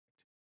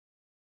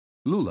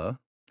Lula,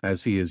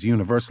 as he is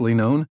universally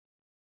known,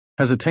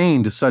 has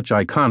attained such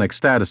iconic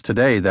status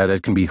today that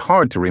it can be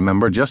hard to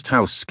remember just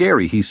how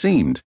scary he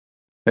seemed,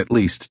 at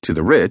least to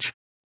the rich,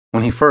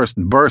 when he first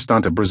burst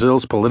onto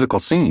Brazil's political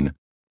scene.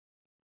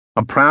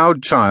 A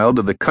proud child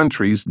of the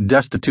country's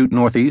destitute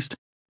Northeast,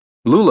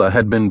 Lula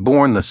had been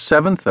born the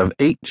seventh of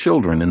 8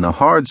 children in the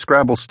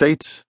hard-scrabble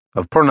state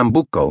of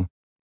Pernambuco.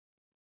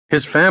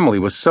 His family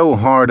was so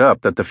hard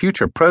up that the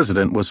future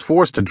president was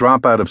forced to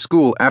drop out of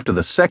school after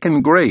the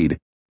 2nd grade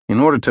in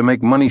order to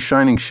make money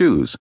shining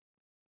shoes.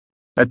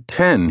 At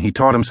 10, he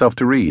taught himself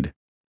to read.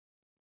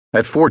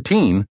 At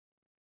 14,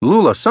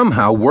 Lula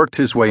somehow worked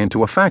his way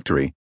into a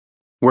factory,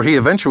 where he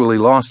eventually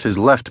lost his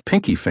left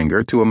pinky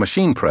finger to a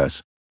machine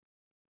press.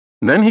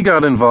 Then he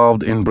got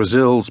involved in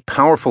Brazil's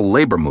powerful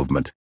labor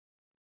movement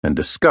and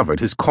discovered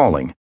his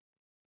calling.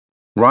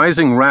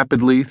 Rising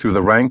rapidly through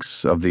the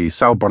ranks of the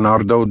São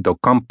Bernardo do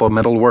Campo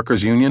Metal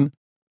Workers Union,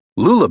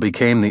 Lula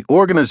became the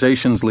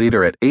organization's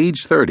leader at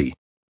age 30,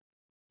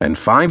 and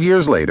 5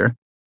 years later,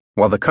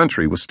 while the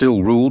country was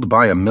still ruled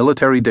by a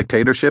military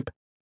dictatorship,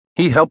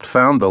 he helped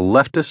found the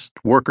Leftist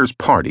Workers'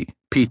 Party,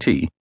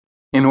 PT,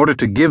 in order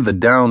to give the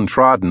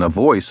downtrodden a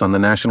voice on the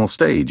national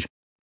stage.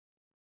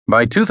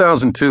 By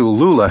 2002,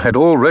 Lula had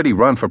already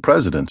run for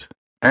president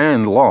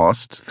and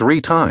lost 3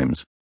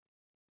 times.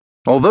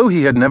 Although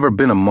he had never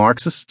been a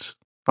Marxist,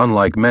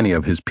 unlike many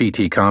of his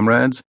PT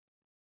comrades,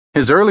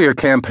 his earlier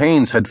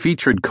campaigns had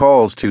featured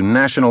calls to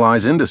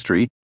nationalize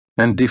industry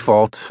and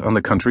default on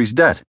the country's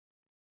debt.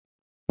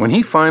 When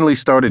he finally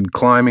started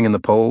climbing in the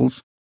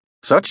polls,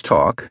 such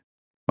talk,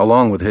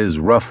 along with his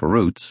rough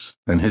roots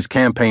and his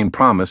campaign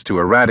promise to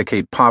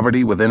eradicate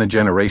poverty within a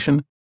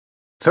generation,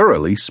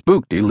 thoroughly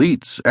spooked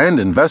elites and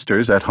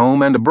investors at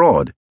home and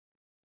abroad.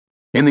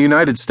 In the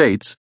United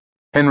States,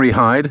 Henry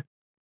Hyde,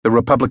 the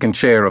Republican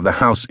chair of the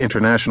House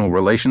International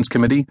Relations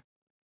Committee,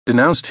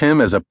 denounced him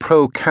as a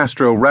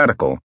pro-Castro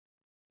radical.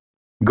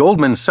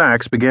 Goldman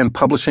Sachs began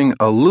publishing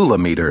a Lula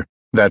meter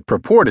that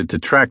purported to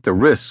track the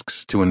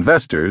risks to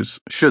investors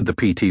should the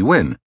PT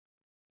win.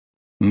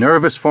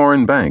 Nervous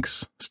foreign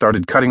banks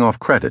started cutting off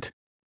credit.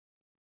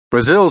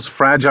 Brazil's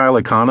fragile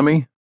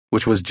economy,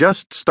 which was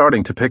just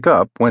starting to pick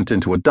up, went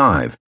into a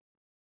dive.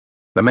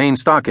 The main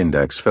stock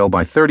index fell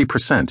by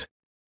 30%.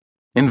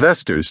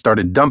 Investors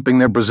started dumping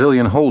their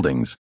Brazilian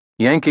holdings,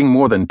 yanking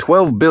more than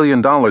 $12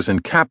 billion in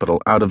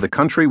capital out of the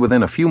country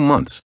within a few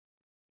months.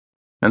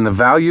 And the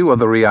value of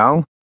the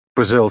real,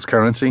 Brazil's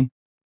currency,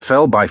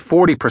 fell by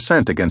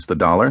 40% against the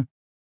dollar,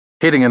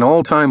 hitting an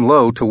all-time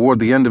low toward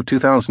the end of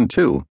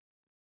 2002.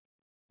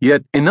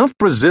 Yet enough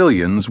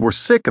Brazilians were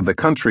sick of the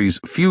country's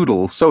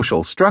feudal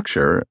social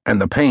structure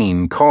and the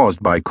pain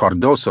caused by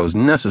Cardoso's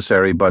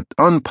necessary but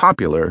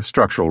unpopular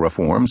structural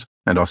reforms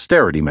and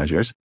austerity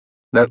measures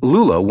that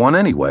Lula won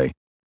anyway.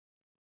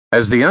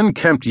 As the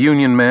unkempt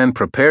union man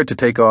prepared to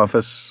take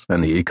office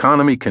and the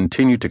economy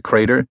continued to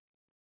crater,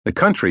 the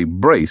country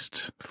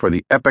braced for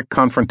the epic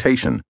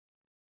confrontation.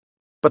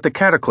 But the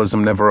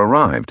cataclysm never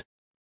arrived.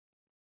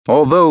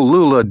 Although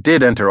Lula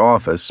did enter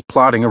office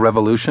plotting a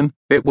revolution,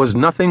 it was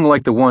nothing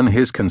like the one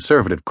his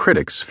conservative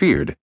critics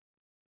feared.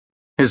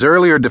 His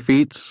earlier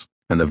defeats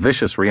and the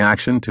vicious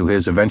reaction to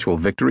his eventual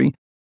victory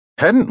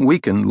hadn't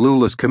weakened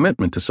Lula's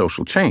commitment to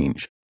social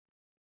change,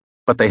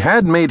 but they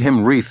had made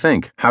him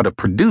rethink how to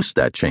produce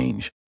that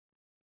change.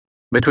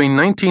 Between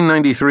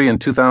 1993 and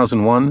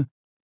 2001,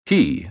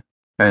 he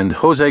and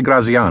José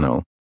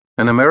Graziano,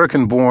 an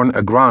American-born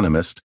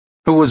agronomist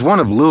who was one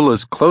of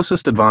Lula's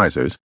closest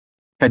advisors,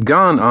 had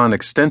gone on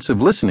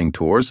extensive listening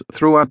tours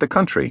throughout the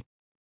country.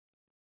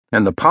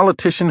 And the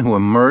politician who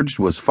emerged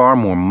was far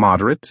more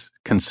moderate,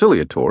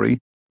 conciliatory,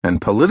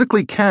 and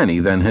politically canny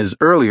than his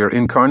earlier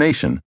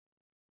incarnation.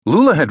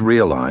 Lula had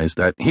realized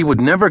that he would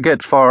never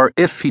get far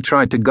if he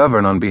tried to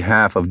govern on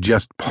behalf of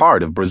just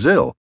part of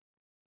Brazil.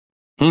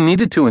 He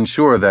needed to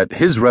ensure that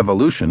his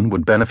revolution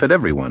would benefit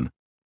everyone.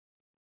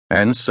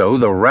 And so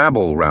the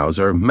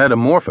rabble-rouser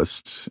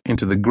metamorphosed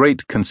into the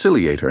great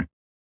conciliator.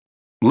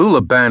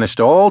 Lula banished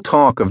all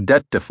talk of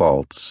debt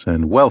defaults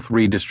and wealth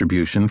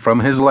redistribution from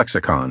his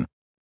lexicon,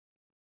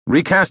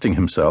 recasting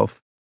himself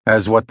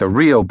as what the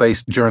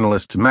Rio-based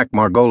journalist Mac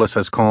Margolis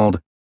has called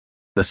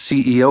the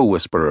CEO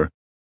whisperer,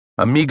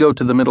 amigo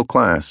to the middle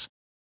class,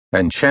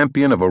 and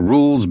champion of a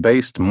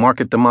rules-based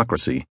market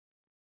democracy.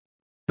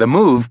 The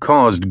move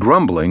caused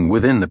grumbling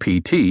within the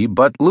PT,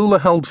 but Lula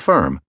held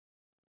firm.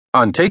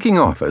 On taking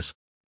office,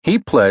 he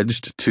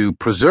pledged to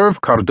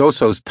preserve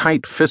Cardoso's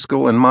tight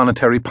fiscal and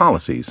monetary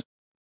policies.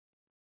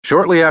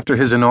 Shortly after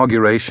his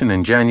inauguration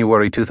in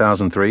January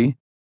 2003,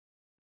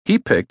 he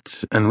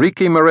picked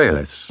Henrique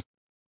Meirelles,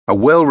 a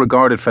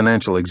well-regarded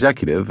financial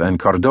executive and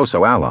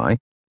Cardoso ally,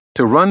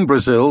 to run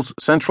Brazil's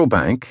central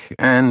bank,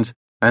 and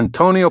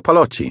Antonio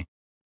Palocci,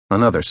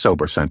 another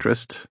sober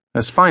centrist,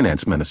 as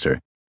finance minister.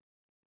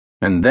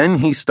 And then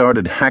he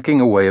started hacking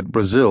away at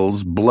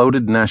Brazil's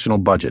bloated national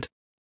budget,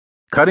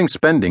 cutting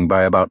spending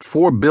by about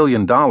 $4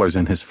 billion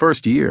in his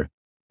first year,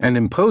 and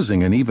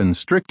imposing an even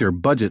stricter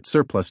budget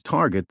surplus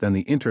target than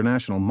the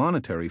International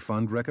Monetary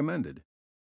Fund recommended.